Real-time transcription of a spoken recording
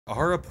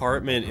Our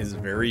apartment is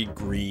very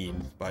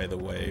green, by the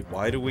way.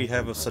 Why do we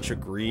have such a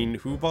green?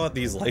 Who bought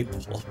these light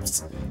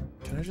bulbs?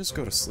 Can I just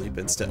go to sleep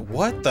instead?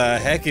 What the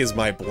heck is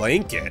my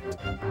blanket?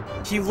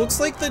 He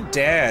looks like the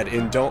dad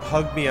in Don't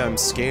Hug Me, I'm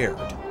Scared.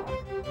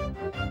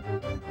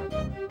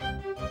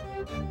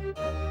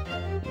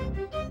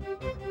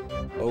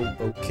 Oh,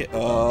 okay.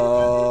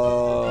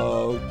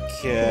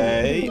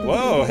 Okay.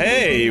 Whoa,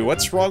 hey,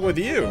 what's wrong with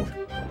you?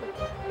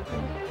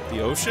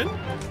 The ocean?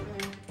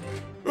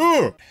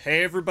 Ooh.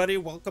 Hey everybody,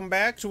 welcome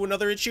back to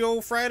another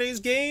Itchio Fridays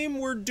game.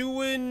 We're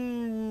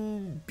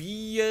doing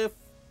BFD?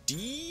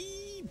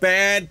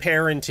 Bad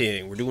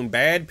Parenting. We're doing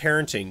Bad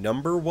Parenting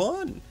number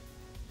 1.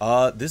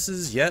 This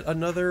is yet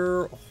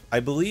another, I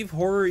believe,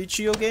 horror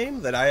Itchio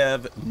game that I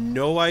have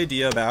no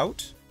idea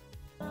about.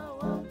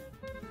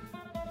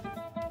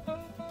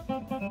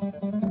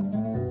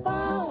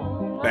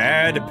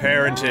 Bad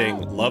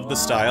Parenting. Love the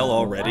style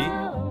already.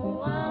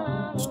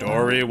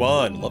 Story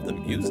 1. Love the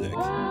music.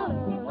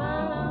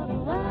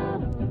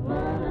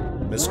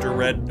 Mr.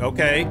 Red.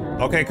 Okay.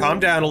 Okay, calm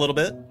down a little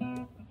bit.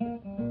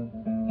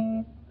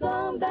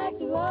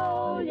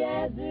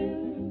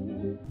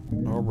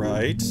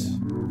 Alright.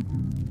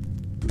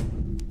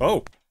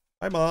 Oh.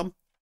 Hi, Mom.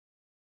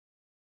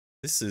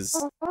 This is...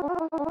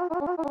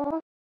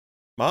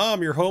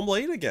 Mom, you're home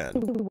late again.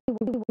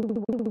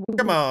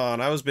 Come on,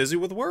 I was busy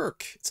with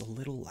work. It's a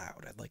little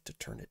loud. I'd like to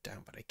turn it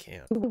down, but I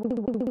can't.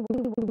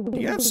 Do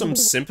you have some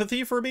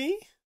sympathy for me?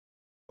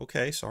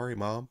 Okay, sorry,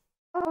 Mom.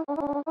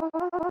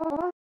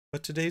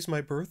 But today's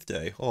my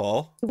birthday.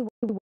 Aw.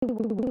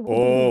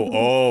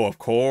 Oh, of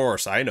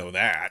course. I know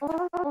that.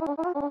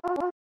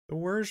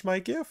 Where's my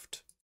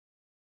gift?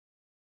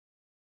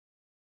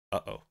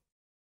 Uh-oh.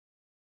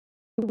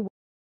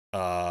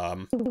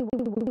 Have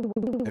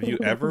you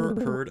ever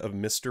heard of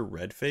Mr.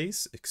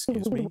 Redface?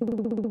 Excuse me?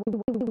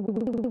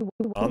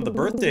 On the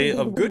birthday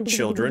of good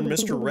children,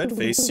 Mr.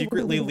 Redface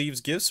secretly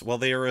leaves gifts while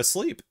they are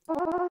asleep.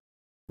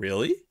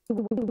 Really?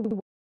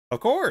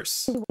 Of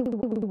course!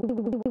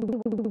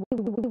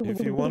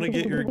 If you want to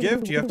get your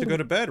gift, you have to go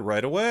to bed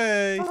right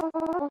away.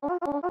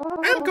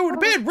 I'm going to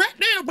bed right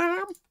now,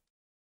 Mom!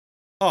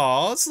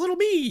 Aw, it's little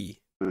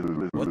me!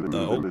 What the?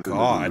 Oh,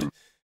 God.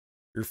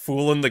 You're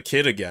fooling the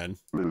kid again.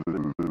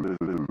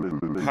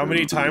 How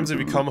many times have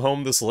you come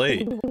home this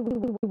late?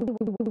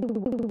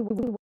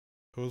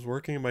 I was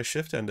working and my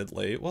shift ended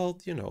late. Well,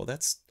 you know,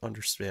 that's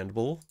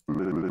understandable.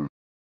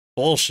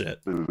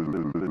 Bullshit.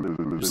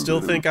 You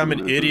still think I'm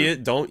an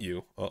idiot, don't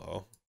you?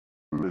 Uh-oh.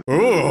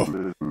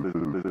 Oh!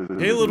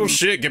 Hey, little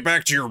shit, get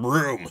back to your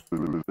room!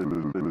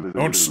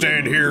 Don't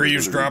stand here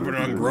eavesdropping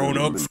on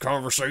grown-ups'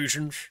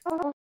 conversations.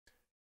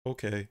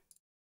 Okay.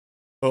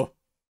 Oh.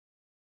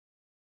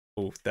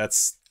 Oh,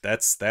 that's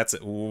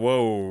it.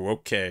 Whoa,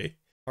 okay.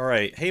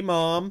 Alright, hey,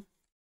 Mom.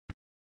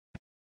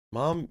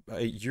 Mom,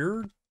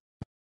 you're...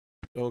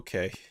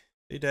 Okay.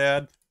 Hey,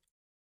 Dad.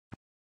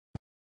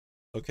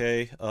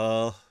 Okay,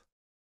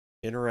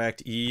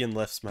 interact E and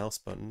left mouse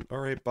button.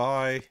 Alright,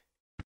 bye.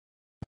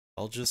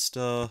 I'll just,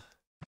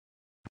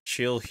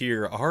 chill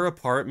here. Our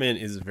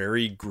apartment is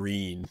very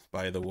green,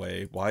 by the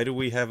way. Why do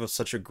we have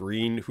such a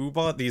green... Who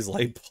bought these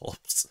light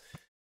bulbs?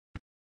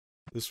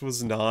 This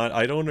was not...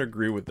 I don't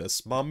agree with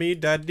this. Mommy,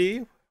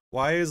 Daddy,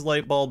 why is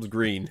light bulbs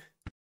green?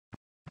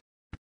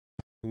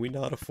 Can we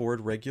not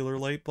afford regular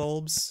light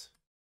bulbs?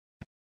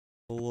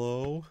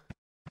 Hello?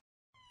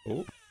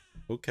 Oh,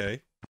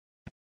 okay.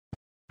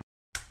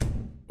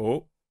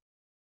 Oh,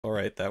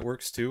 alright, that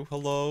works too.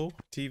 Hello,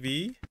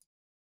 TV?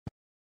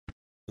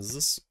 Is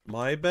this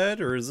my bed,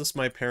 or is this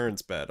my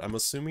parents' bed? I'm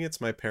assuming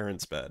it's my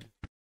parents' bed.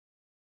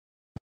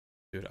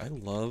 Dude, I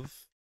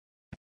love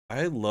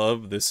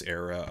this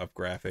era of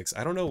graphics.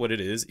 I don't know what it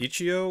is.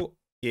 Itchio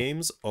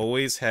games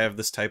always have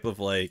this type of,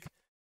 like,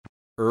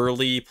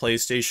 early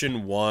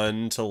PlayStation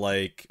 1 to,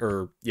 like,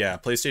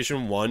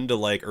 PlayStation 1 to,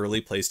 like,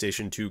 early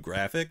PlayStation 2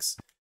 graphics.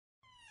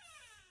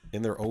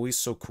 And they're always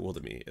so cool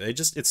to me.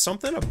 It's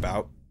something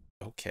about...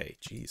 Okay,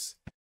 jeez.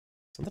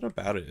 Something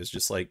about it is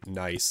just, like,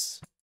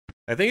 nice.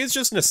 I think it's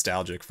just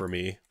nostalgic for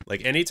me.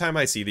 Like, anytime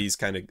I see these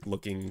kind of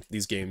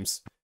these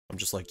games, I'm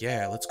just like,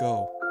 yeah, let's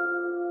go.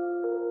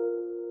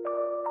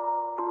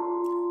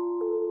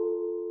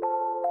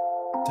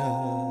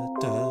 Da,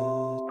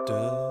 da,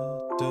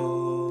 da, da.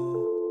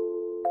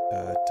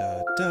 Da,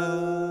 da, da.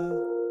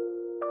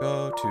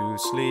 Go to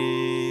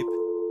sleep.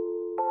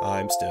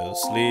 I'm still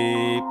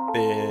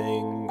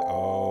sleeping.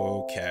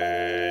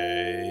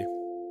 Okay.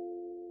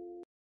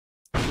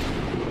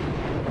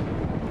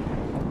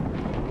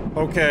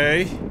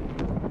 Okay.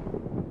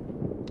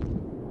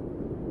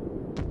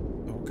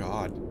 Oh,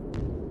 God.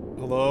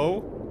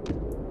 Hello?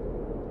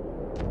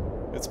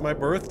 It's my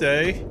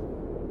birthday.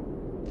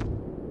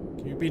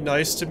 Can you be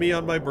nice to me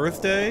on my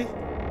birthday?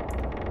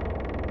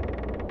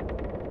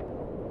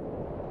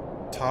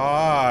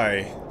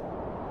 Ty.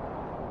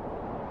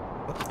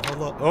 What the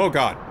hell? Oh,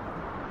 God.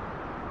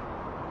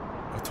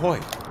 A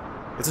toy.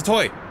 It's a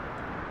toy.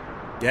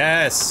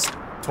 Yes.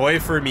 Toy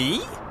for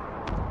me?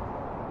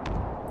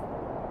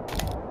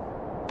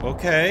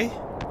 Okay.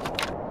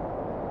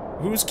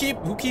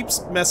 Who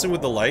keeps messing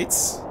with the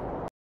lights?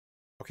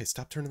 Okay,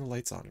 stop turning the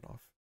lights on and off.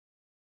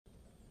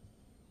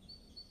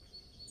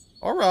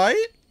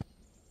 Alright.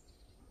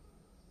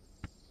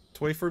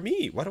 Toy for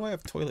me. Why do I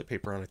have toilet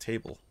paper on a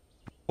table?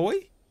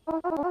 Toy?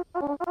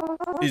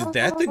 Is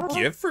that the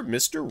gift for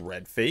Mr.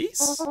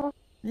 Redface?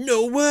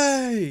 No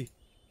way!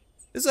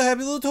 It's a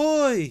happy little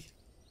toy!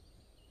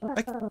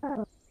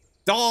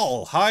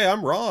 Doll! Hi,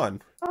 I'm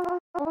Ron.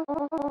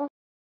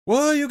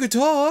 Well, you could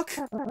talk.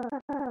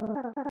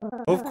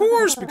 Of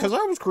course, because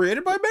I was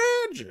created by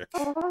magic.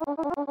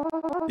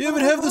 You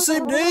even have the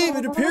same name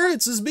and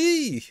appearance as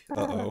me.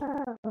 Uh-oh.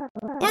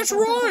 That's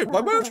right,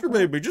 my master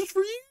made me just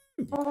for you.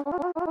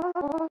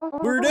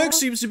 Your neck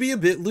seems to be a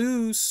bit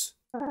loose.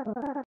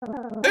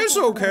 It's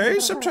okay,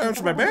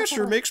 sometimes my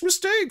master makes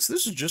mistakes.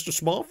 This is just a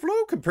small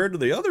flaw compared to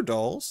the other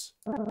dolls.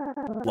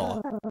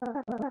 Flaw.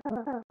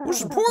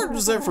 What's important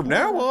is that from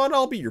now on,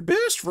 I'll be your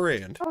best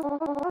friend.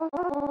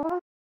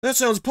 That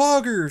sounds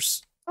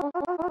poggers.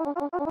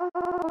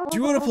 Do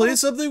you want to play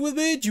something with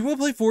me? Do you want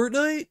to play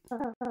Fortnite?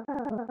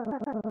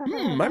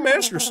 My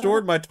master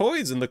stored my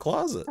toys in the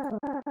closet.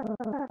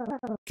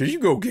 Can you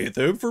go get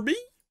them for me?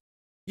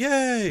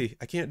 Yay!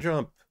 I can't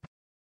jump.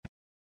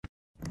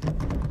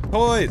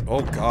 Toys!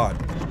 Oh god.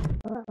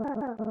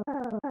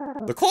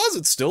 The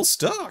closet's still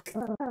stuck.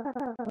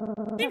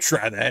 You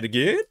try that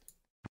again?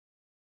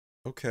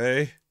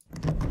 Okay.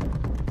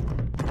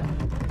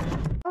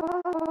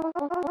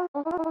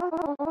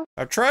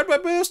 I've tried my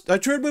best. I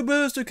tried my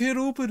best. I can't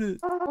open it.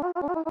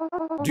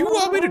 Do you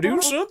want me to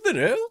do something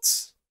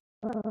else?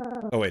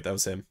 Oh wait, that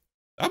was him.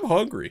 I'm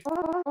hungry.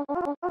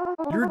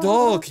 You're a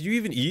doll. Can you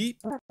even eat?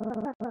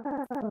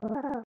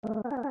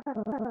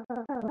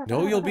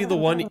 No, you'll be the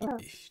one.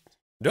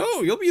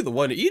 No, you'll be the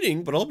one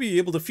eating, but I'll be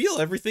able to feel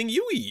everything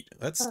you eat.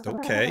 That's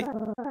okay.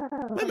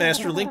 My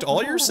master linked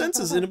all your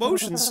senses and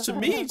emotions to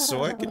me,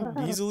 so I can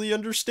easily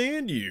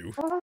understand you.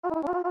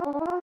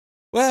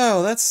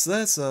 Wow,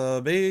 that's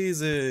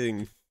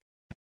amazing.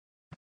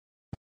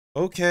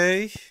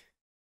 Okay.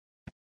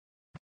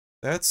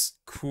 That's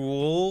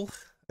cool,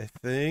 I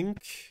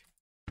think.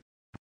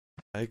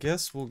 I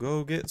guess we'll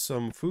go get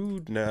some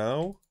food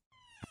now.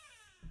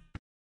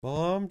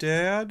 Mom,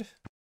 Dad,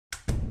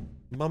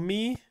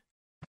 Mummy,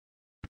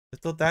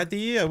 little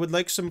daddy, I would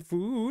like some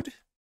food.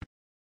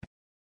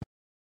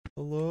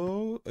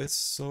 Hello? It's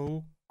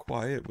so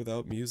quiet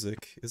without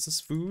music. Is this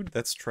food?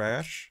 That's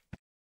trash.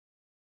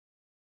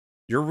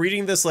 You're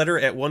reading this letter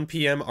at 1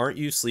 p.m., aren't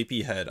you,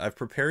 sleepyhead? I've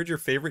prepared your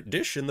favorite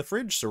dish in the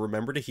fridge, so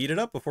remember to heat it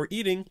up before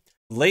eating.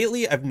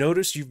 Lately, I've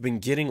noticed you've been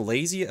getting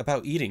lazy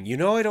about eating. You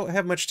know I don't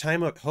have much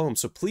time at home,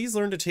 so please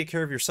learn to take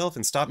care of yourself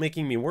and stop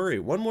making me worry.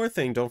 One more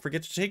thing, don't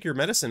forget to take your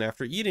medicine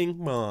after eating,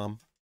 Mom.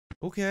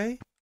 Okay.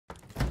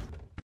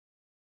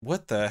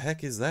 What the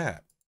heck is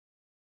that?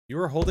 You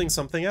are holding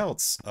something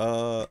else.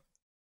 How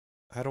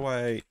do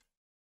I...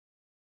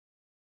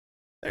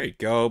 There you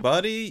go,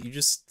 buddy. You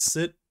just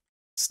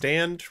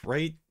stand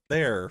right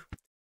there.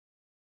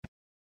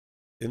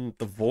 In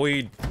the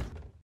void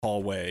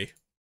hallway.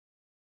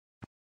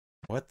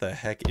 What the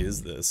heck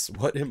is this?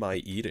 What am I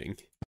eating?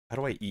 How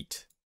do I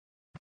eat?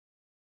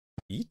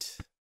 Eat?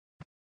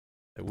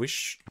 I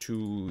wish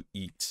to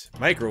eat.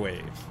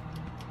 Microwave.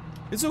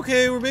 It's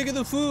okay, we're making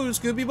the food. It's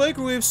gonna be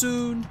microwave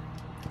soon.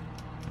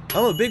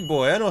 I'm a big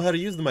boy. I know how to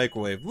use the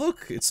microwave.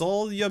 Look, it's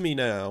all yummy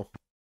now.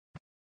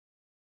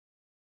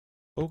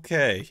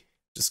 Okay.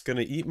 Just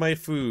gonna eat my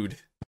food.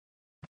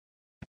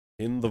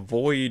 In the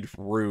void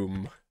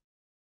room.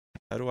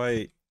 How do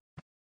I...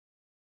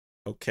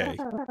 Okay.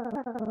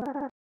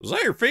 Was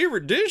that your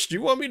favorite dish? Do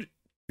you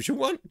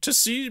want to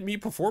see me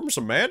perform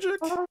some magic?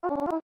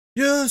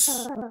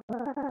 Yes!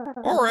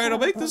 Alright, I'll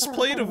make this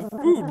plate of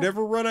food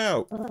never run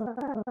out.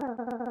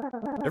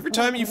 Every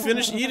time you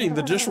finish eating,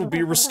 the dish will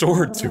be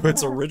restored to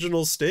its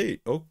original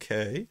state.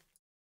 Okay.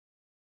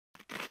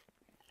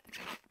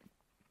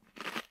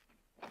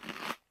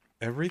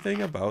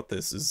 Everything about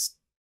this is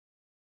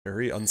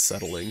very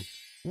unsettling.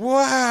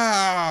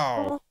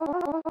 Wow!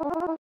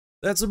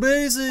 That's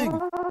amazing!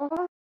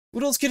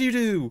 What else can you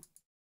do?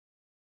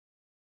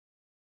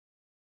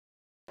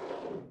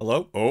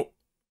 Hello? Oh.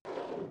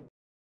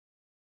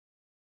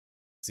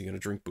 Is he gonna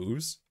drink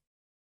booze?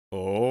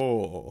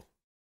 Oh.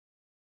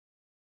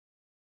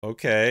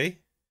 Okay.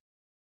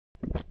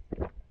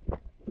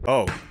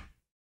 Oh.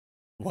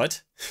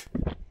 What?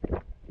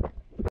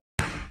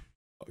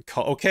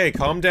 Okay,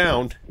 calm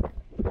down.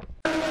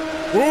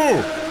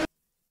 Ooh!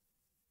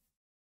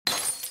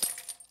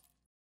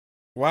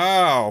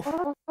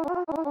 Wow.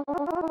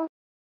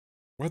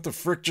 What the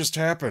frick just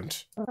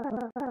happened?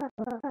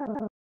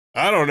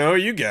 I don't know,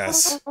 you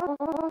guess.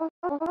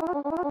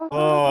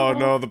 Oh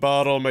no, the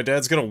bottle. My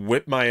dad's gonna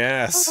whip my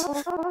ass.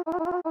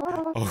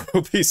 I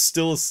hope he's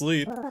still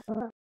asleep.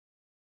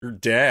 Your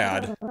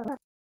dad?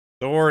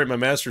 Don't worry, my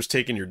master's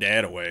taking your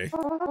dad away.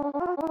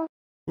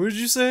 What did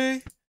you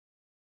say?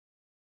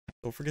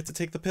 Don't forget to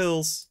take the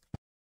pills.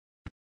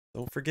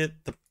 Don't forget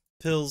the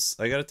pills.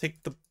 I gotta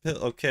take the pill.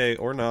 Okay,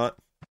 or not.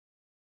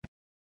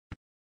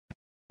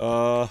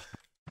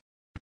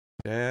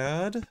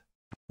 Dad?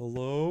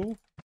 Hello?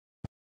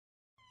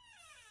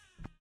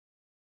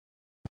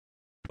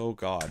 Oh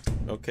god.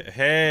 Okay.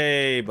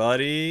 Hey,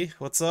 buddy.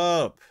 What's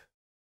up?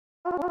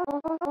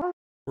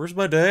 Where's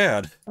my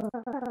dad?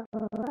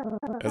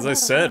 As I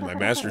said, my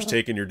master's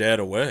taken your dad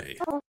away.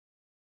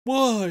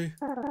 Why?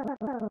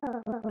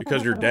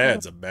 Because your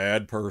dad's a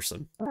bad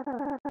person.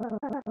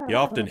 He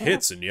often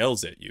hits and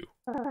yells at you.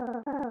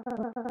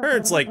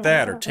 Parents like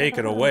that are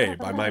taken away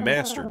by my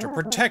master to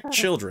protect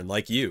children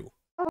like you.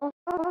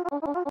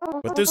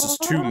 But this is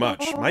too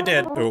much. My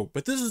dad... Oh,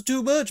 but this is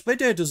too much. My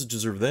dad doesn't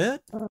deserve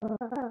that.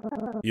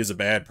 He is a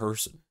bad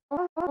person.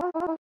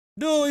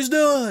 No, he's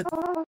not.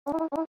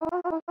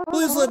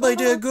 Please let my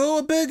dad go.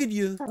 I'm begging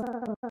you.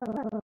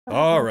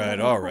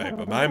 Alright,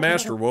 but my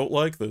master won't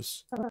like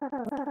this.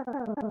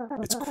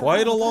 It's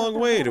quite a long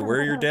way to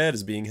where your dad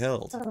is being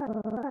held.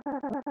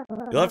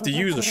 You'll have to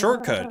use a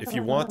shortcut if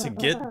you want to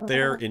get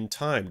there in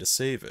time to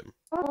save him.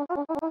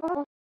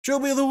 Show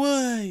me the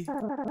way!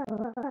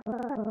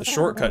 The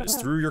shortcut is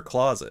through your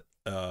closet.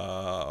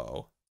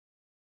 Oh.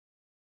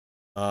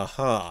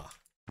 Uh-huh.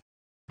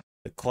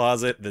 The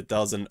closet that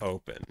doesn't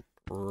open.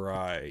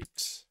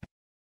 Right.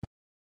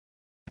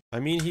 I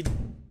mean, he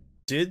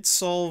did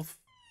solve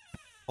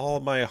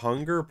all my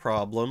hunger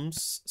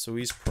problems, so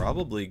he's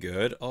probably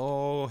good.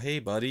 Oh, hey,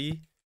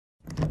 buddy.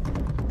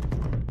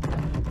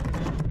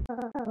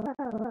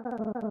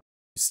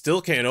 You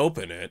still can't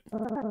open it.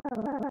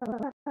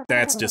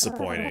 That's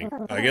disappointing.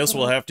 I guess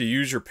we'll have to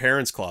use your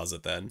parents'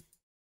 closet then.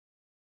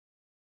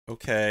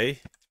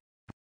 Okay.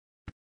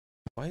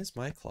 Why is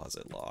my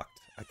closet locked?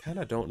 I kind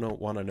of don't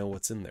want to know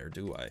what's in there,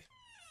 do I?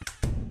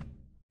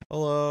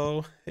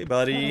 Hello. Hey,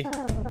 buddy.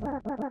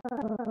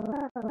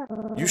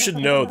 You should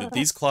know that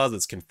these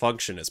closets can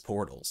function as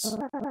portals.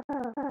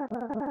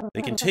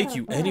 They can take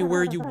you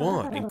anywhere you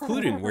want,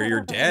 including where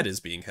your dad is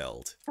being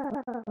held.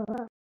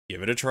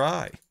 Give it a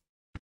try.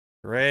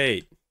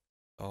 Great.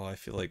 Oh, I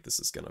feel like this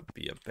is gonna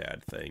be a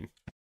bad thing.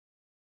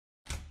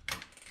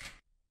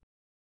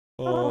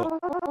 Oh.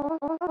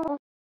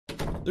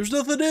 There's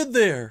nothing in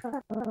there!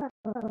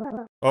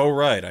 Oh,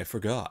 right, I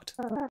forgot.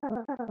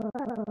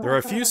 There are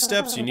a few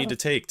steps you need to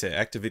take to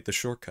activate the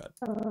shortcut.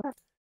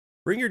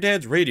 Bring your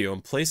dad's radio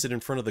and place it in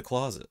front of the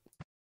closet.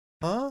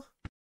 Huh?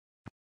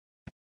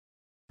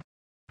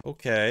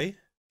 Okay.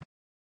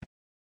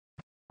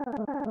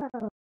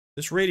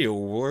 This radio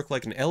will work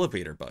like an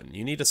elevator button.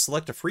 You need to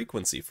select a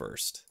frequency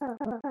first.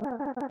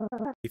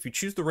 If you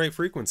choose the right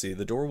frequency,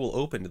 the door will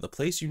open to the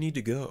place you need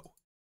to go.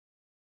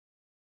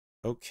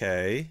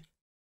 Okay.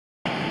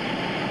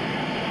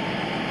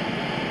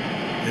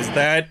 Is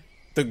that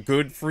the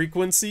good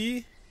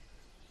frequency?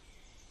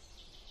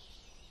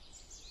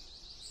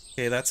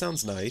 Okay, that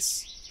sounds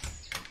nice.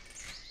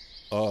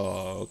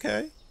 Oh,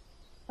 okay.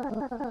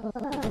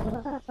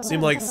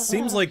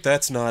 Seems like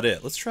that's not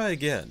it. Let's try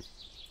again.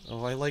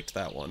 Oh, I liked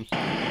that one.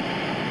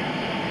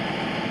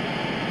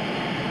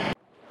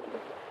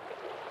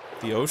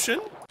 The ocean?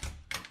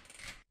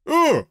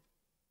 Ugh!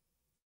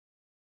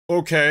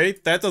 Okay,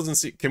 that doesn't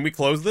seem... Can we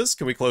close this?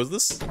 Can we close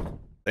this?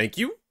 Thank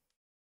you.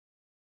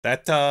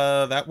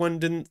 That one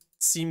didn't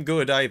seem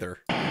good either.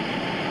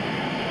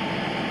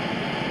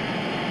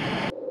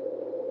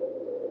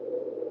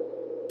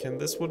 Can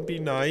this one be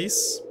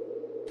nice?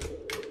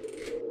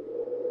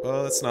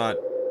 Well, that's not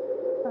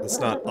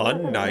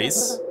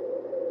unnice.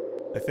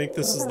 I think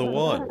this is the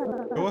one.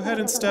 Go ahead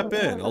and step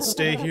in. I'll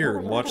stay here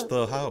and watch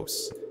the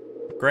house.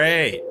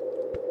 Great.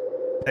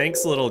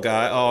 Thanks, little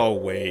guy. Oh,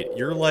 wait.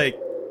 You're like...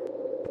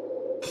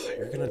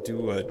 You're gonna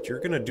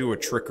do a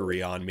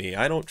trickery on me.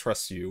 I don't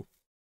trust you.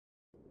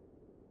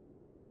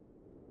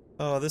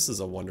 Oh, this is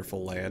a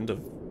wonderful land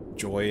of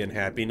joy and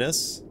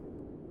happiness.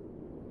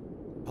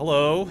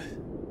 Hello.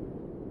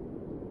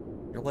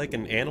 You're like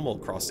an Animal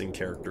Crossing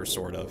character,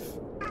 sort of.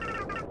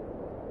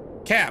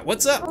 Cat,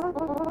 what's up?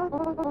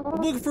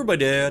 I'm looking for my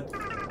dad.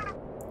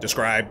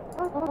 Describe.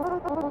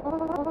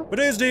 My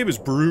dad's name is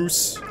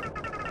Bruce.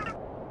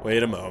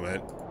 Wait a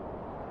moment.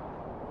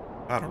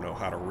 I don't know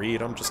how to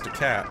read, I'm just a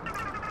cat.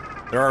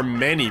 There are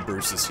many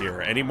Bruces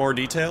here. Any more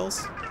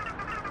details?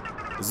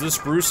 Is this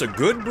Bruce a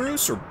good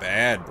Bruce or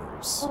bad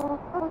Bruce?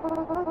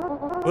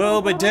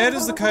 Well, my dad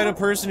is the kind of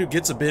person who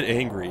gets a bit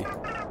angry.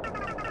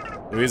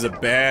 So he's a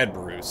bad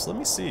Bruce. Let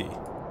me see.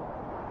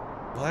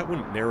 Well, that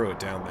wouldn't narrow it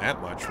down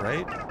that much,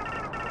 right?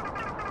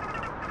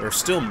 There are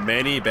still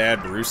many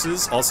bad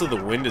Bruces. Also,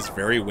 the wind is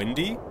very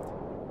windy.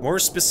 More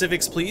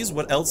specifics, please.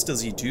 What else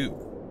does he do?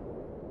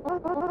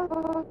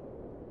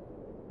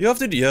 He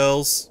often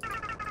yells.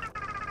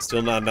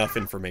 Still not enough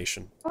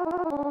information.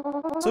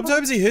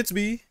 Sometimes he hits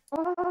me.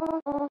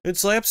 And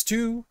slaps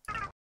too.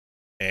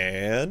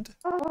 And...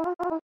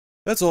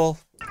 that's all.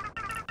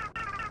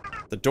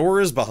 The door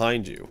is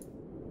behind you.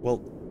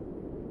 Well,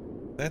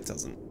 that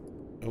doesn't...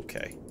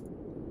 okay.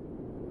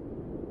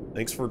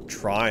 Thanks for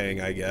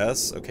trying, I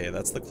guess. Okay,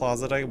 that's the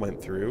closet I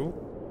went through.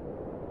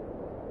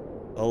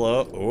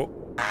 Hello? Oh.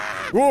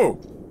 Whoa!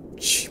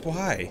 Gee,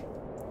 why?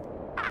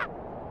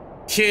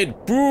 Kid,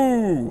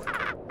 boo!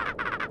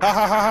 Ha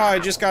ha ha ha, I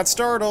just got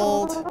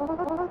startled!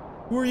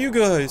 Who are you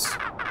guys?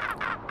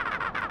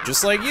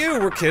 Just like you,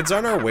 we're kids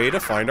on our way to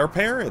find our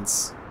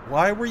parents.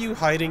 Why were you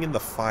hiding in the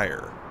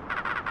fire?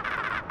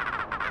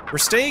 We're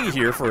staying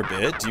here for a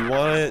bit. Do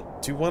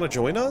you wanna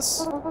join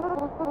us?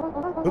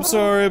 I'm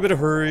sorry, I'm in a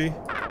hurry.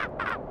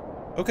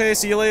 Okay,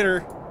 see you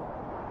later.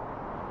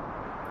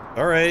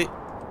 Alright.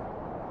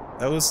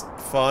 That was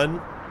fun.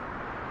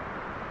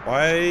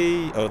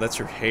 Why? Oh, that's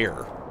your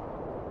hair.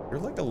 You're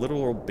like a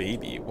little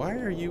baby. Why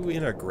are you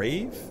in a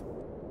grave?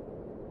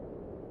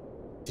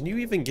 Can you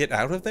even get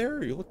out of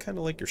there? You look kind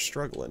of like you're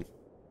struggling.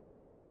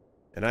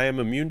 And I am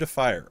immune to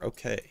fire.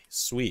 Okay,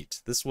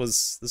 sweet. This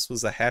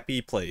was a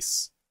happy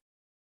place.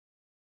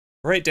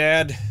 Right,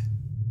 Dad.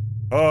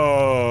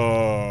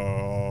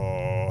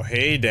 Oh,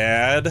 hey,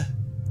 Dad.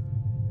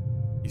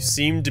 You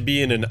seem to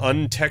be in an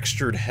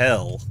untextured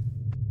hell.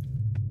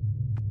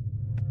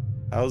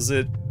 How's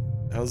it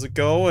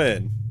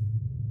going?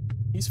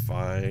 He's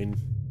fine.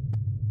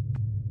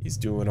 He's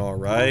doing all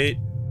right.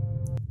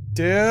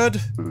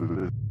 Dad?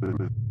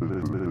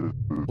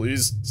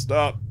 Please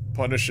stop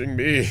punishing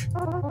me.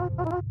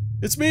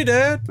 It's me,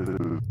 Dad.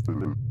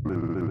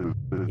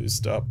 Please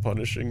stop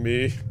punishing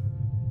me.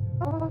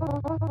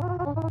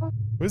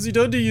 What has he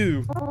done to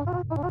you?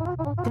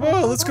 Come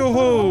on, let's go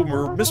home,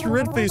 or Mr.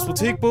 Redface will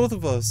take both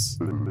of us.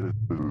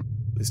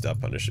 Please stop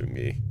punishing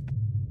me.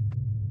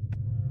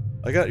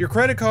 I got your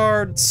credit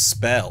card.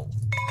 Spell.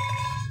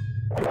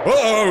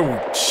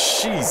 Oh,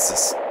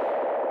 Jesus.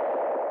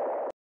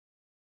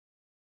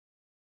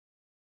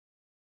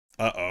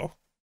 Uh-oh.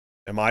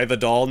 Am I the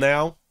doll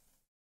now?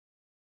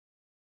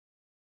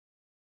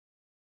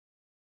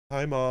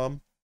 Hi,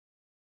 Mom.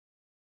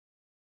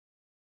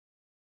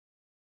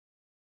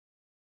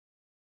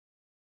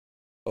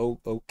 Oh,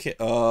 okay.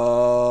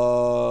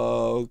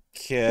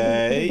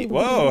 Okay.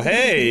 Whoa,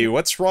 hey,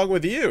 what's wrong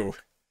with you?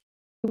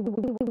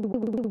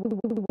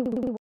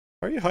 Why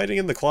are you hiding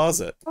in the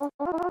closet?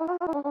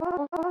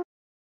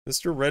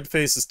 Mr.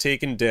 Redface has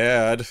taken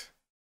Dad.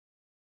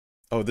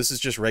 Oh, this is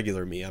just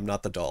regular me. I'm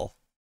not the doll.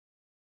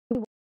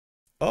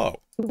 Oh.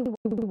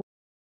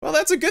 Well,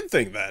 that's a good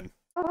thing, then.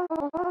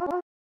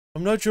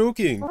 I'm not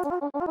joking.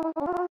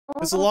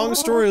 It's a long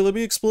story, let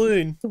me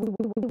explain.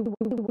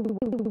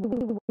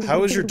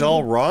 How is your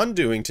doll Ron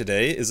doing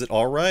today? Is it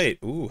alright?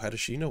 Ooh, how does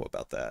she know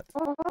about that?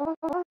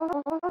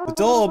 The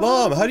doll,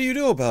 Mom, how do you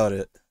know about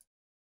it?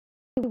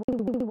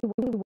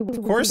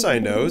 Of course I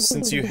know,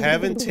 since you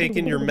haven't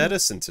taken your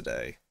medicine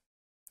today.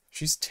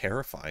 She's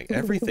terrifying.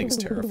 Everything's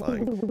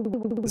terrifying.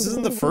 This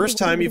isn't the first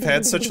time you've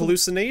had such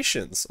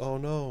hallucinations. Oh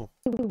no.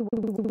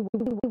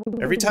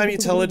 Every time you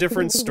tell a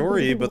different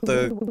story, but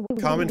the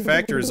common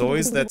factor is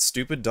always that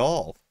stupid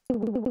doll.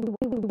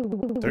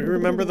 Don't you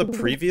remember the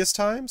previous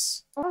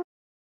times?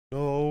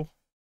 No.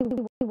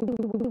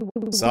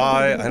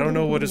 Sigh, I don't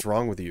know what is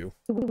wrong with you.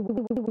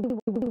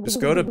 Just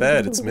go to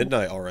bed, it's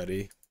midnight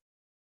already.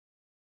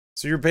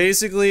 So you're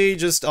basically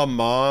just a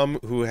mom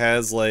who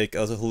has, like,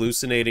 a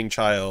hallucinating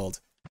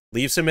child,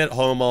 leaves him at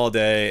home all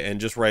day, and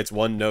just writes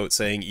one note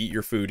saying, eat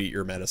your food, eat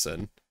your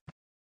medicine.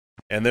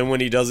 And then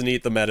when he doesn't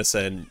eat the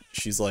medicine,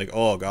 she's like,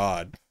 oh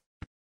god.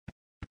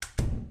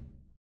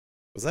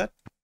 Was that?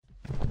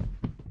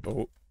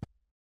 Oh.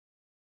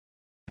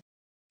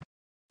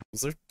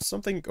 Was there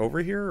something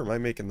over here, or am I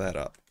making that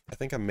up? I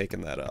think I'm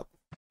making that up.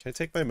 Can I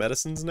take my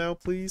medicines now,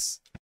 please?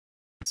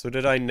 So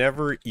did I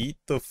never eat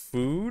the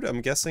food?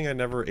 I'm guessing I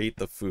never ate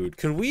the food.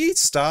 Could we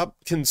stop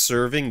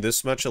conserving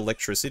this much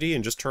electricity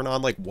and just turn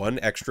on, like, one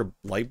extra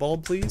light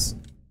bulb, please?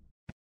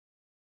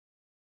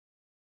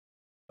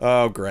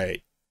 Oh,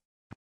 great.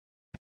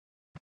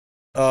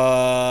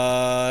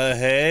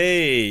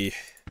 Hey.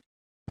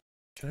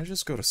 Can I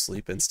just go to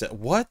sleep instead?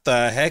 What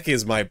the heck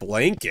is my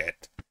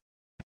blanket?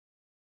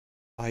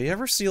 You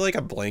ever see, like,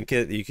 a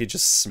blanket that you could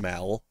just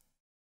smell?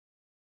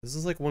 This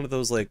is like one of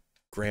those, like,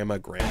 grandpa.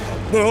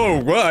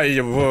 Oh, why?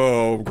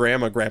 Whoa,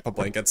 grandpa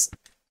blankets.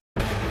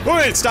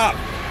 Wait, stop!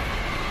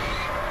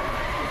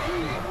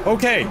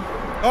 Okay,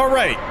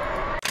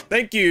 alright.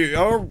 Thank you.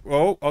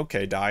 Oh,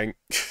 okay, dying.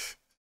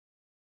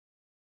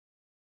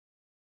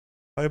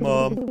 Hi,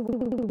 Mom.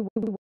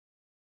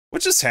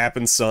 What just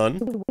happened,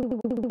 son?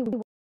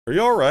 Are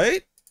you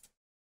alright?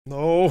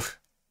 No.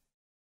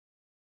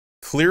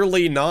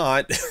 Clearly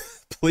not.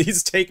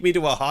 Please take me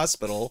to a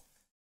hospital.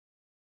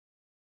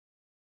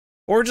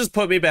 Or just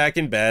put me back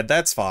in bed,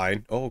 that's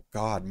fine. Oh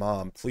god,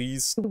 Mom,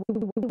 please.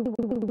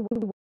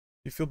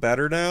 You feel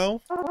better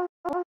now?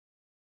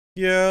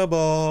 Yeah,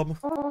 Mom.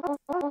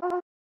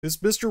 It's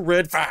Mr.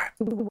 Redface.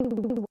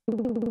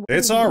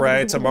 It's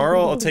alright,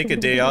 tomorrow I'll take a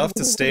day off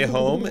to stay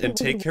home and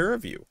take care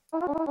of you.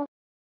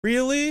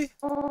 Really?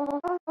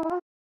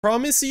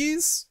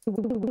 Promises?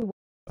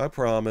 I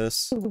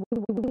promise.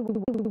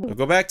 I'll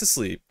go back to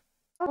sleep.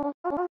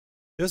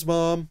 Yes,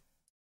 Mom.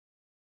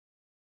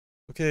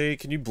 Okay,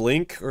 can you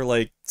blink or,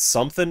 like,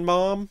 something,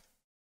 Mom?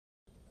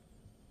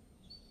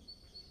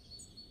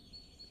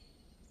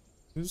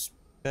 Whose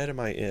bed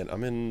am I in?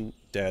 I'm in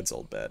Dad's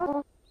old bed.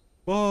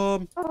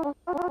 Mom!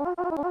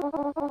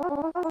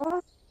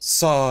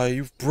 Sigh,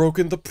 you've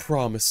broken the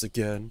promise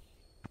again.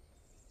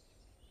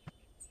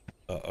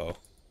 Uh-oh.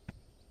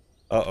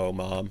 Uh-oh. Uh-oh,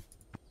 Mom.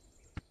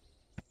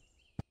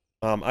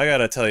 I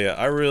gotta tell you,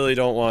 I really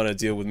don't want to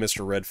deal with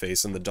Mr.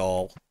 Redface and the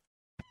doll.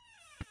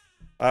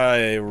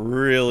 I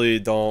really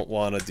don't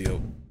want to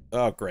deal...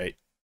 Oh, great.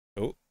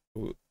 Ooh,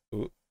 ooh,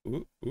 ooh,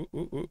 ooh, ooh, ooh,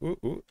 ooh, ooh,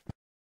 ooh.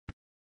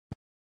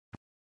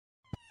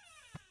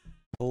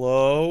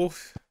 Hello?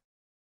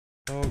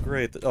 Oh,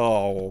 great.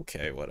 Oh,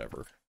 okay,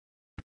 whatever.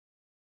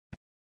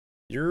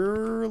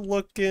 You're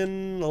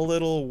looking a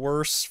little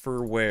worse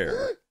for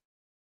wear.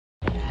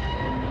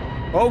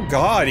 Oh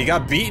god, he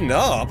got beaten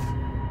up!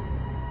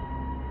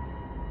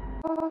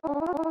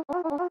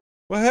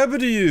 What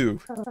happened to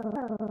you?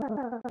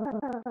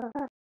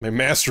 My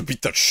master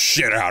beat the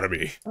shit out of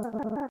me.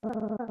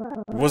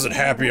 He wasn't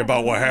happy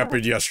about what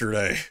happened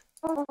yesterday.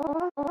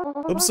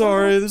 I'm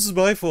sorry, this is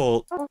my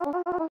fault.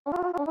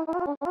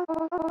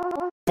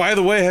 By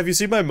the way, have you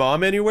seen my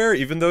mom anywhere,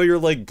 even though you're,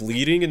 like,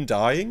 bleeding and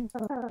dying?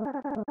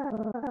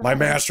 My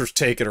master's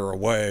taking her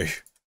away.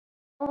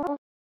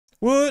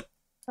 What?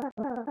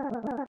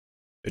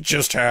 It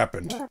just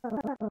happened.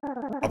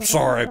 I'm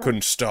sorry I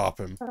couldn't stop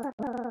him.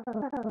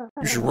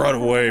 You should run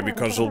away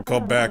because he'll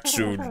come back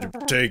soon to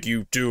take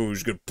you too.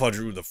 He's gonna punch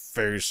you in the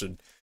face, and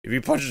if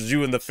he punches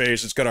you in the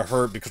face, it's gonna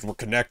hurt because we're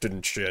connected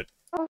and shit.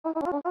 Oh,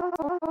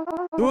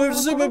 I have to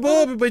see my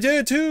mom and my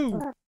dad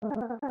too!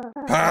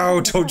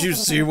 How? Don't you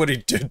see what he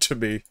did to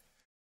me?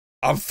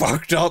 I'm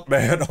fucked up,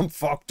 man. I'm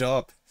fucked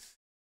up.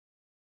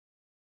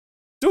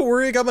 Don't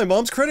worry, I got my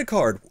mom's credit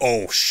card.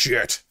 Oh,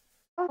 shit.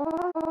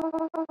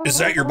 Is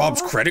that your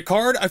mom's credit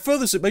card? I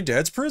found this at my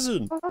dad's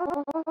prison.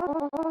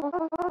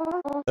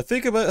 I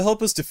think it might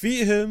help us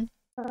defeat him.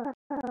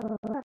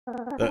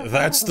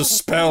 That's the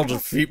spell,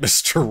 defeat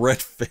Mr.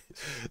 Redface.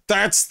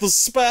 That's the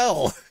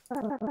spell!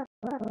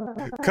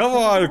 Come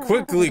on,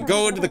 quickly,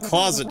 go into the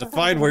closet to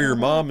find where your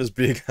mom is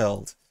being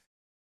held.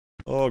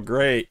 Oh,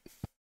 great.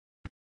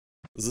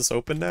 Is this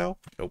open now?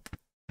 Nope.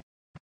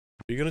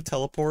 Are you gonna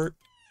teleport?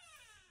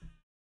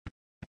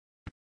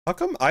 How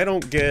come I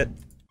don't get...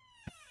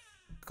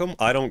 How come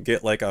I don't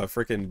get, like, a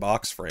freaking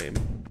box frame?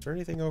 Is there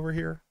anything over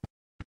here?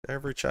 Did I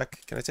ever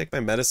check? Can I take my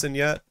medicine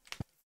yet?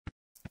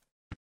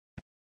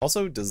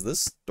 Also, does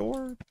this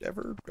door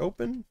ever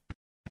open?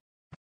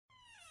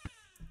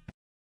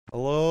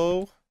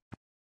 Hello?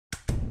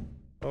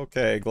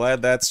 Okay,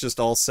 glad that's just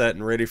all set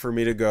and ready for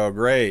me to go.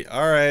 Great,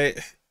 alright.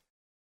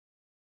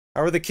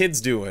 How are the kids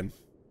doing?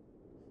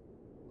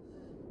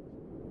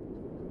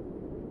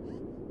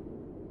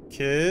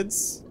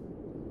 Kids?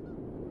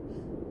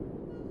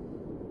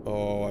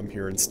 Oh, I'm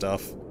hearing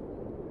stuff.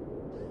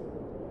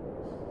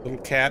 Little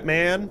cat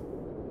man?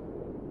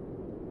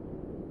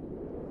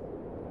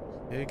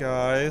 Hey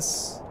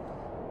guys.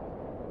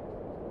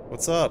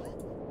 What's up?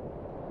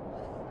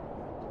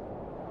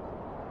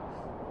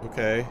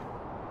 Okay.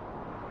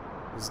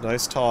 It was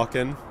nice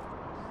talking.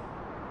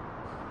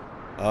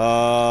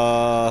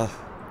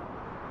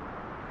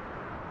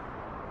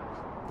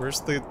 Where's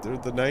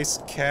the nice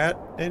cat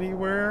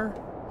anywhere?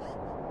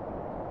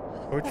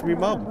 Coach me,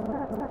 Mom.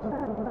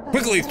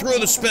 Quickly, throw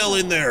the spell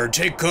in there and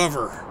take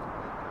cover.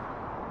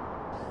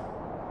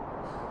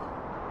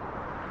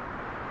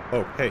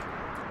 Oh, hey.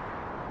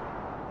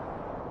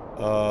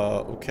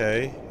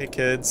 Okay. Hey,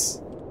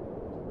 kids.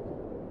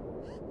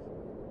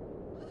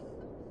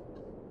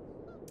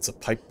 It's a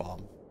pipe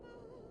bomb.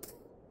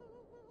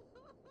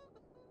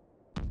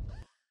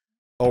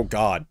 Oh,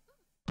 God.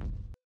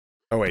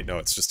 Oh, wait, no,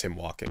 it's just him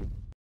walking.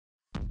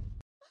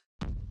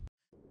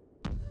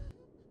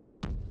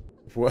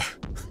 What?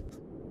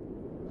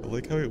 I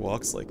like how he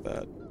walks like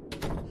that.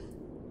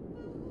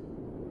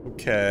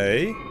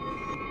 Okay.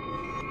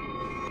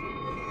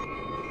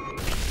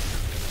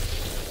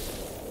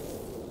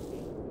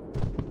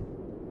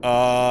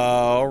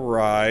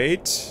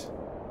 Alright.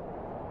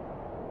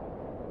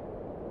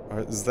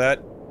 Is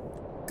that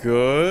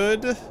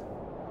good?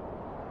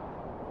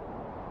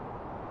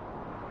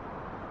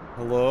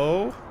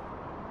 Hello?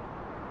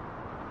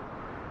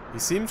 He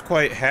seems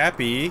quite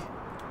happy.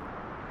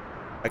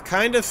 I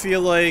kind of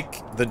feel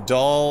like the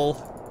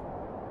doll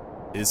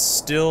is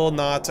still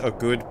not a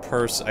good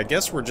person. I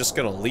guess we're just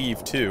gonna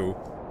leave, too.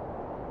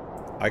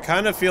 I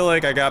kind of feel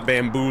like I got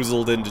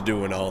bamboozled into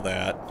doing all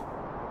that.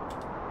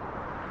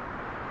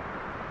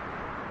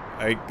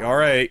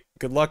 Alright.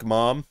 Good luck,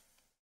 Mom.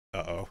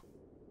 Uh-oh.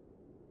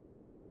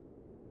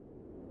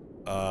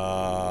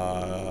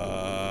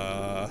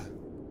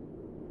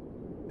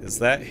 Is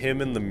that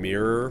him in the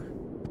mirror?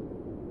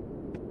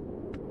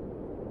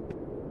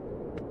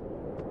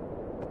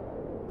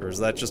 Or is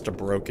that just a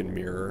broken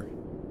mirror?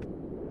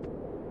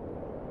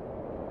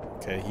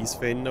 Okay, he's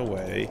fading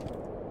away.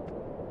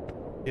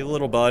 Hey,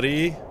 little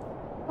buddy.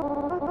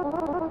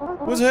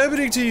 What's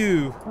happening to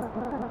you?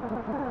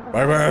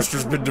 My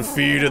master's been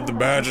defeated. The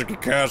magic he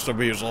cast on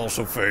me is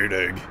also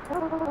fading.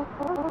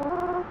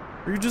 Are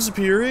you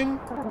disappearing?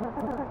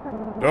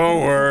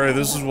 Don't worry,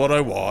 this is what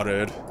I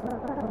wanted.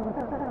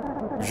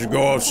 You should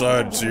go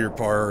outside and see your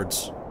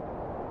parents.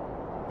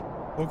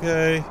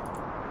 Okay.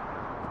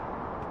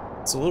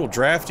 It's a little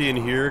drafty in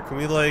here. Can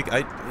we, like,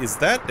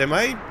 am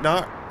I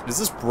not Is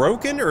this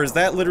broken, or is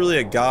that literally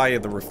a guy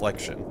in the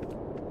reflection?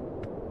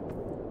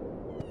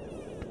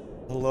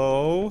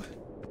 Hello?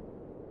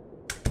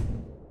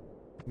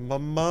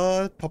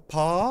 Mama?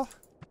 Papa?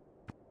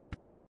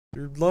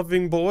 Your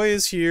loving boy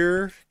is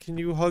here. Can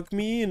you hug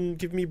me and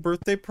give me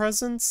birthday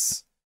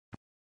presents?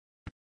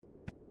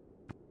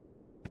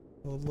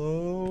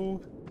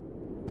 Hello?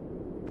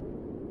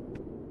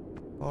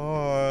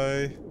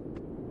 Hi.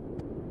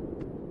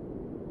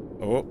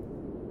 Oh.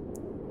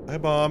 Hi,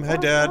 Mom. Hi,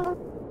 Dad.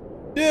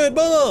 Dad,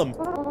 Mom!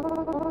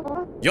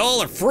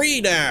 Y'all are free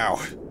now!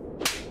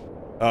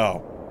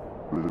 Oh.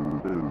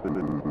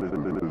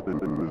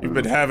 You've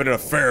been having an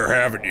affair,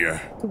 haven't you?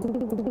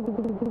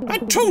 I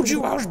told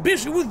you I was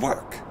busy with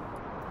work!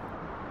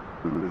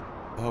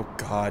 Oh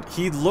god.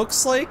 He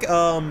looks like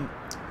the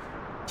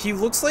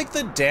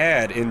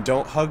dad in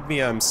Don't Hug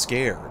Me, I'm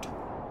Scared.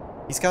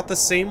 He's got the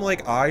same,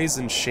 like, eyes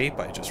and shape,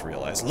 I just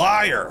realized.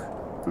 Liar!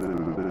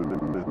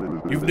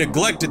 You've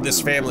neglected this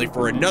family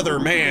for another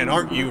man,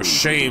 aren't you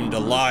ashamed to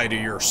lie to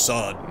your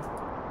son?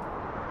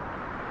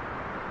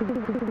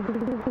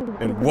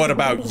 And what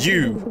about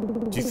you?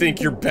 Do you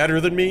think you're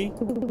better than me?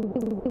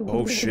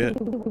 Oh shit.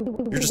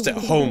 You're just at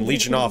home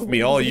leeching off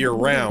me all year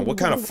round. What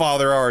kind of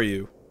father are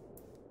you?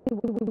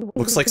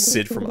 Looks like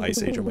Sid from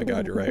Ice Age, oh my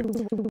god, you're right.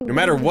 No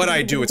matter what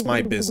I do, it's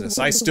my business.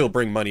 I still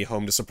bring money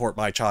home to support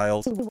my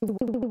child.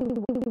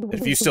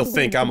 If you still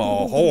think I'm a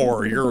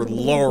whore, you're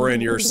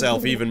lowering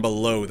yourself even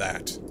below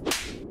that.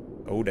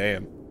 Oh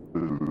damn.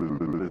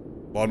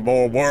 One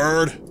more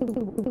word?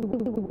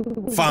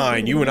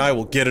 Fine, you and I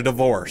will get a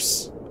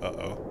divorce.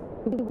 Uh-oh.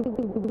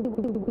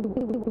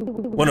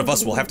 One of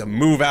us will have to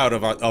move out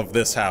of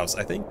this house.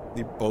 I think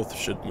we both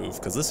should move,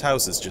 because this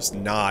house is just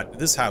not,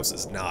 this house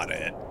is not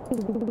it.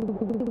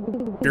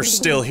 If you're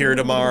still here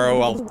tomorrow,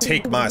 I'll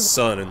take my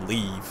son and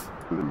leave.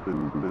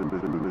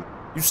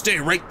 You stay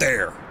right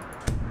there.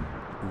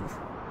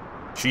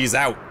 She's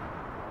out.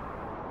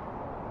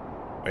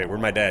 Wait,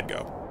 where'd my dad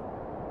go?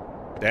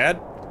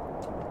 Dad?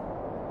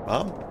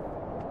 Mom?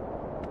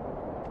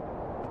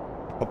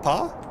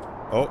 Papa?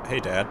 Oh, hey,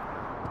 Dad.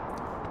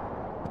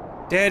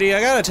 Daddy,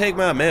 I gotta take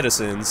my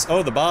medicines.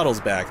 Oh, the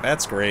bottle's back.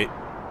 That's great.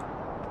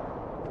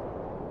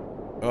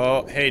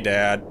 Oh, hey,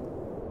 Dad.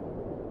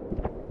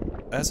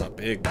 That's a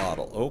big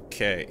bottle.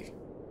 Okay.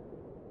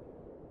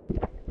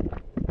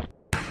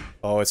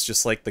 Oh, it's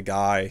just like the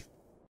guy.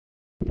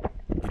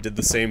 He did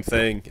the same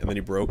thing, and then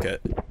he broke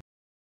it.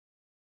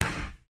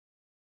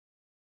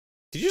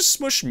 Did you just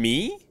smush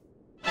me?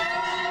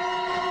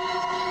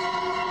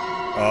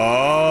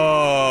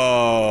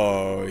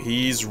 Oh,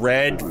 he's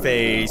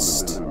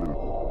red-faced.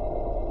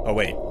 Oh,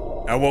 wait.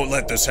 I won't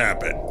let this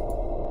happen.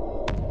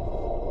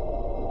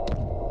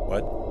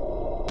 What?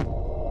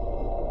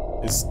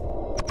 Is...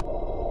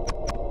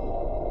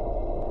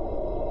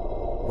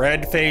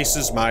 Red-face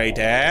is my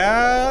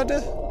dad?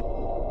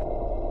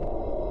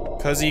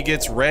 'Cause he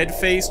gets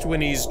red-faced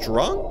when he's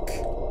drunk?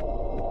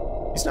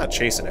 He's not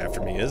chasing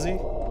after me, is he?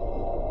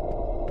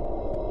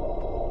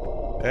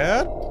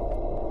 Dad?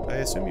 I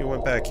assume you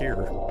went back here.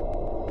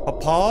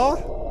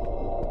 Papa?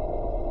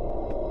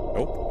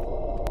 Nope.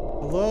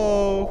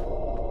 Hello?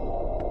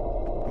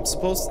 I'm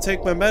supposed to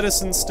take my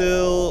medicine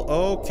still.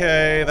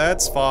 Okay,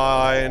 that's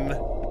fine.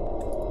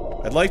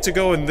 I'd like to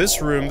go in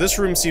this room. This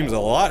room seems a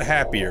lot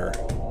happier.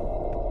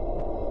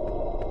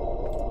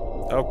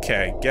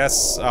 Okay,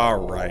 guess,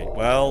 alright,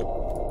 well...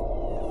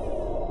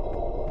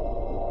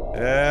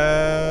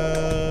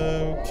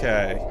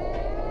 Okay.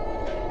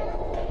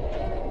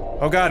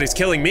 Oh god, he's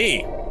killing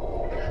me!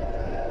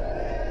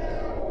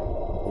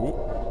 Ooh.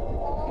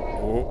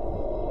 Ooh.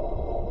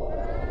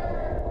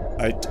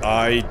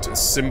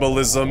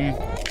 Symbolism.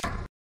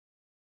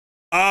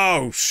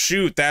 Oh,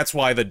 shoot, that's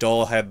why the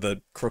doll had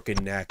the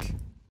crooked neck.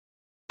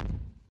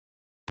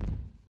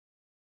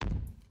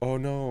 Oh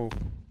no.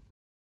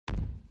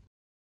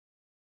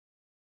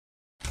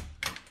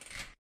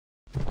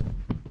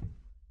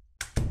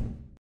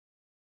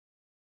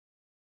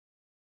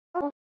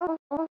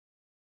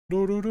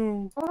 No, no,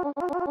 no.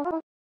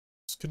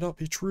 This cannot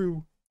be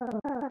true.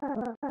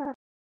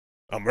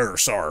 I'm very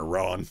sorry,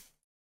 Ron.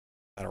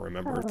 I don't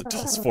remember the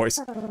doll's voice.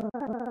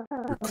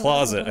 Your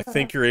closet, I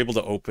think you're able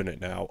to open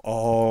it now.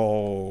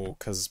 Oh,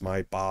 because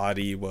my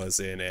body was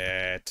in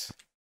it.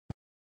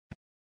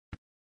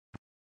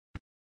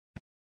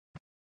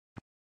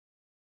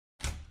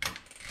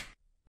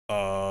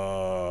 Oh.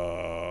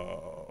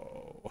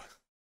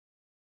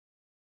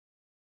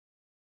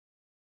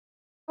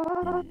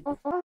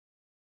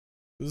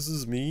 This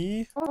is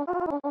me?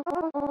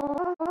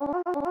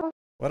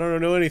 Why don't I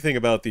know anything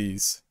about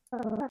these?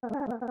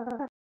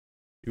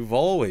 You've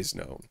always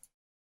known.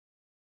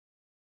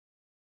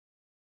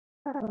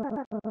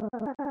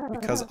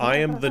 Because I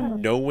am the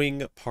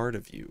knowing part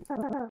of you.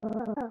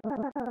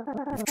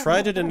 You've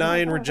tried to deny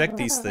and reject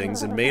these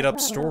things and made up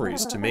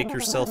stories to make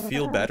yourself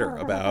feel better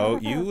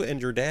about you and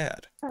your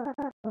dad.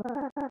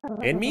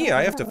 And me,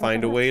 I have to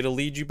find a way to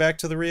lead you back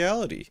to the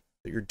reality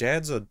that your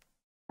dad's a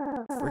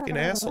freaking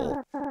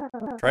asshole.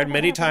 Tried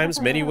many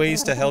times, many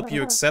ways to help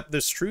you accept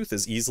this truth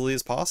as easily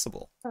as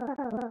possible.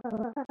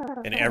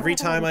 And every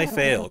time I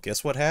fail,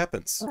 guess what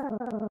happens?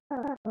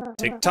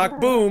 Tick-tock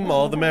boom,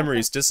 all the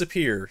memories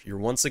disappear. You're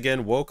once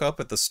again woke up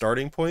at the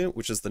starting point,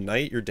 which is the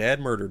night your dad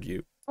murdered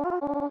you.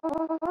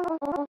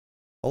 How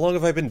long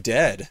have I been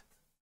dead?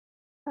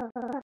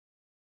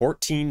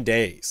 14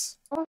 days.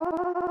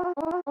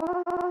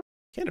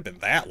 Can't have been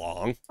that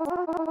long.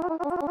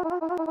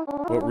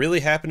 What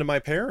really happened to my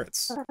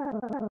parents?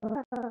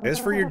 As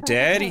for your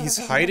dad,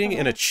 he's hiding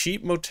in a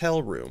cheap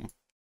motel room.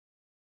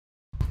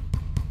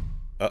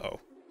 Uh-oh.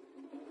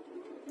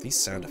 These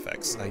sound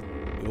effects,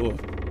 ugh.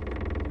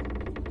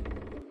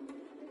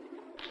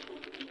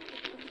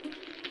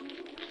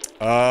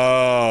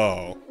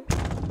 Oh.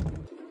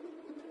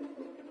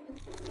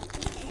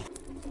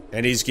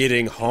 And he's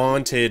getting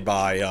haunted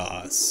by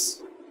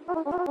us.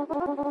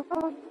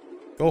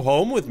 Go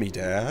home with me,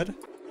 Dad.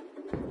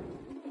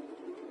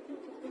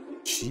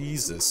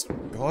 Jesus.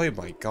 Oh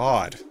my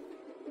God.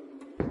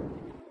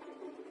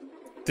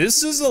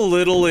 This is a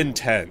little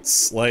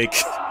intense. Like...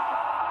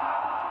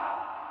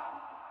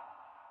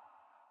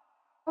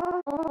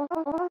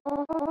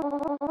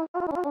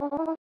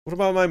 What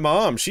about my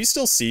mom? She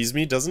still sees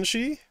me, doesn't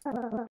she?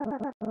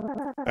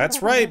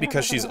 That's right,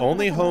 because she's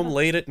only home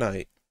late at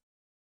night.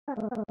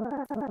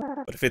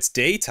 But if it's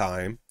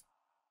daytime...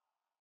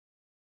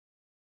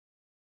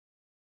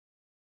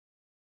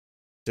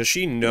 Does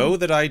she know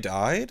that I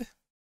died?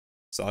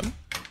 Son?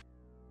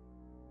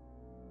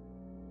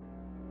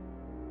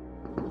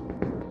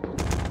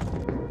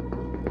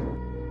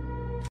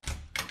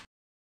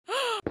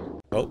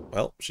 Oh,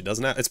 well, she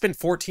doesn't have... It's been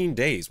 14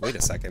 days. Wait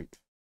a second.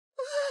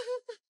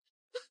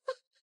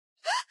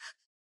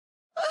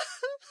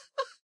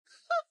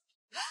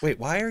 Wait,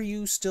 why are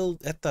you still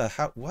at the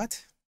house?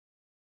 What?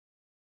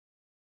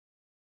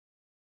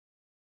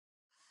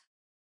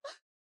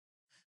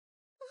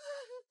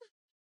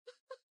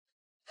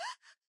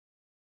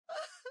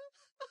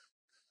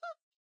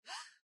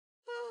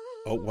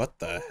 Oh, what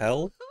the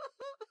hell?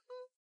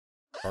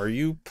 Are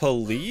you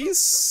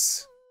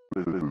police?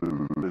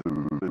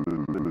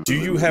 Do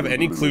you have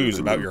any clues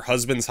about your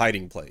husband's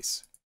hiding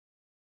place?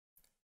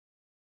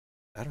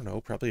 I don't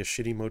know, probably a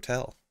shitty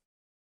motel.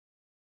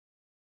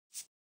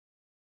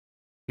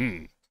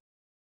 You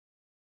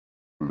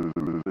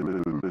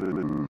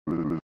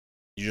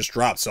just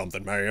dropped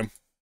something, ma'am.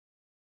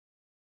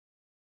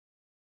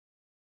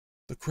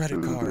 The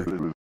credit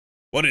card.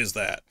 What is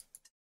that?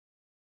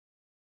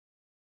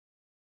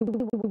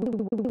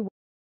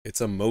 It's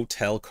a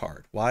motel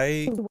card.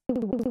 Why?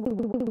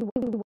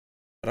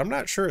 But I'm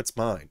not sure it's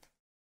mine.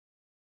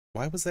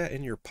 Why was that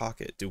in your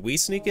pocket? Did we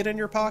sneak it in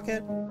your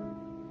pocket?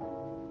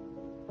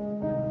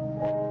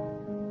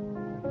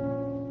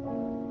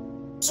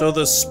 So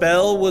the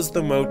spell was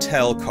the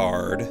motel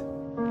card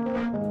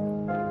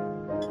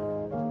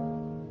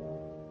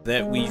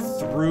that we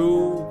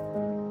threw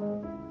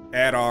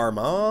at our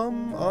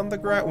mom on the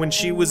ground. When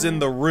she was in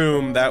the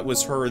room, that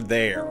was her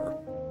there.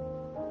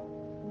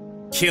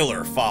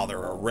 Killer father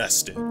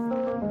arrested.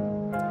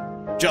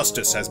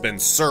 Justice has been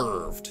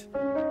served.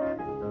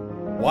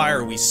 Why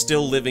are we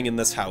still living in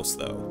this house,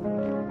 though?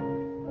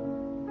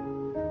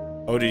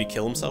 Oh, did he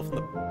kill himself in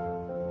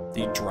the...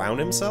 Did he drown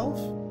himself?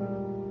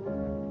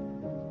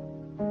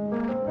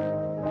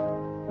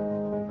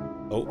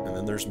 Oh, and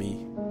then there's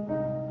me.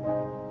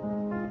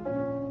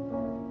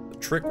 The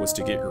trick was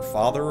to get your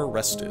father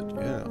arrested,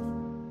 yeah.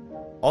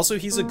 Also,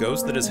 he's a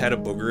ghost that has had a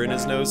booger in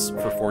his nose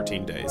for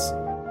 14 days.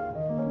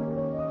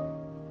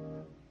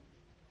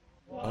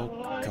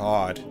 Oh,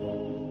 God.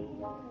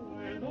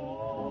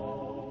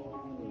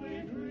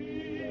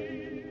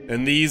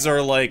 And these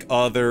are like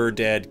other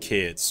dead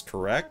kids,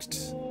 correct?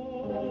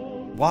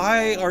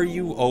 Why are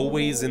you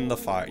always in the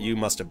fire? You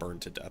must have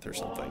burned to death or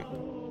something.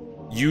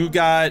 You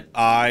got...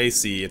 I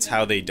see, it's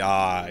how they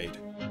died.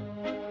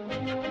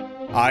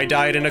 I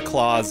died in a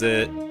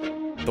closet.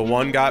 The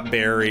one got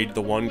buried,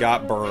 the one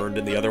got burned,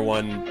 and the other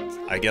one,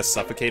 I guess,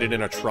 suffocated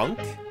in a trunk?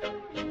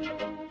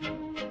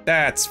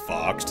 That's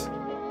fucked.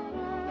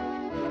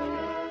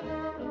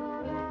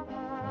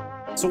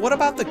 So what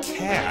about the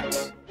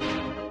cat?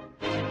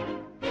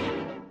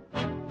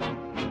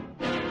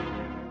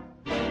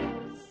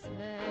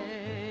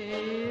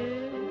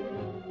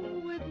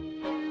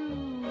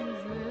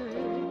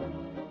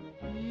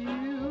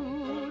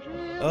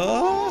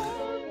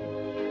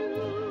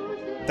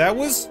 That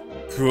was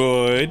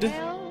good.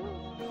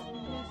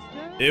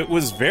 It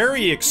was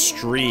very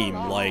extreme,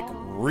 like,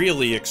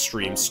 really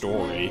extreme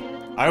story.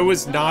 I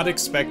was not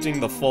expecting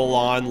the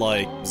full-on,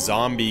 like,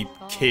 zombie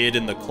kid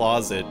in the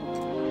closet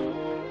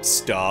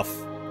stuff.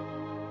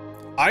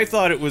 I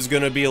thought it was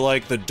gonna be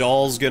like the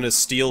doll's gonna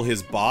steal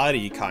his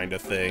body kind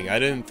of thing. I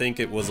didn't think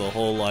it was a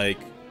whole, like,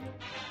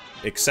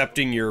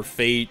 accepting your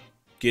fate,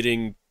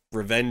 getting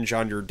revenge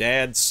on your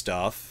dad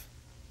stuff.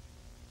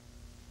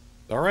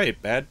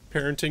 Alright, bad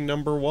parenting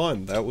number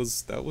 1. That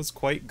was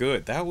quite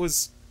good. That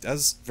was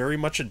very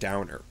much a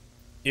downer.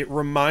 It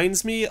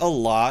reminds me a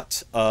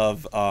lot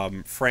of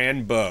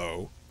Fran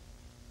Bow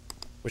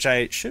which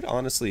I should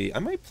honestly, I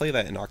might play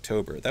that in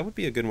October. That would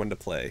be a good one to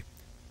play.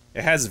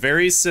 It has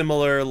very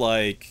similar,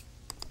 like,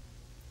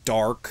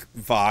 dark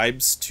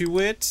vibes to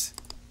it.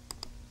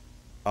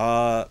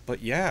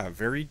 But yeah,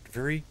 very,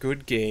 very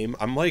good game.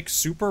 I'm, like,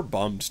 super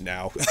bummed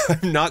now.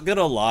 I'm not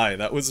gonna lie.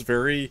 That was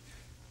very,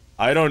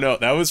 I don't know,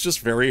 that was just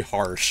very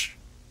harsh.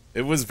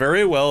 It was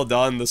very well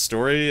done. The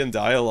story and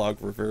dialogue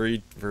were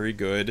very, very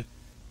good.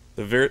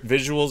 The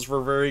visuals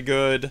were very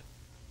good.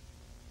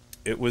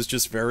 It was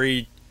just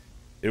very,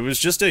 it was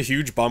just a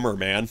huge bummer,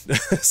 man.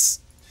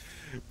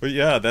 But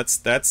yeah, that's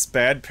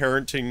bad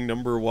parenting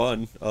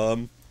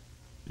 #1.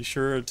 Be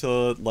sure to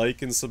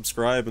like and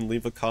subscribe and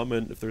leave a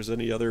comment if there's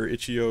any other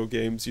itchio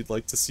games you'd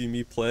like to see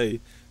me play.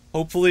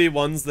 Hopefully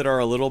ones that are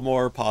a little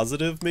more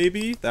positive,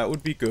 maybe? That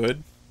would be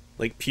good.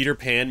 Like Peter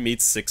Pan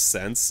meets Sixth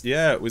Sense.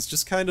 Yeah, it was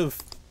just kind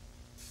of...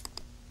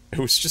 It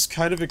was just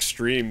kind of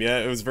extreme. Yeah,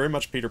 it was very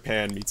much Peter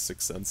Pan meets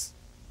Sixth Sense.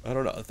 I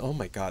don't know. Oh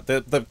my god.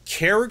 The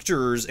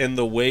characters and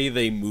the way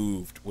they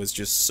moved was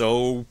just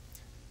so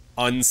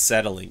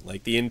unsettling.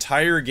 Like, the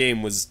entire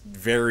game was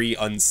very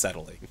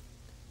unsettling.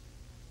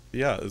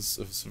 Yeah, it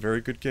was a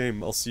very good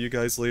game. I'll see you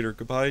guys later.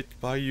 Goodbye.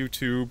 Goodbye,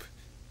 YouTube.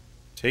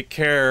 Take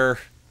care.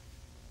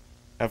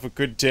 Have a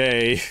good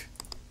day.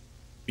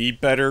 Be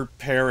better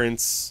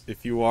parents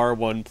if you are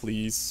one,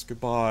 please.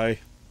 Goodbye.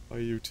 Bye,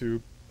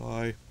 YouTube.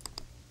 Bye.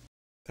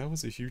 That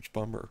was a huge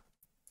bummer.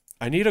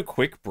 I need a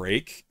quick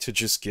break to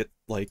just get,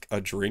 like,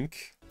 a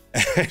drink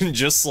and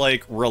just,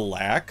 like,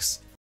 relax.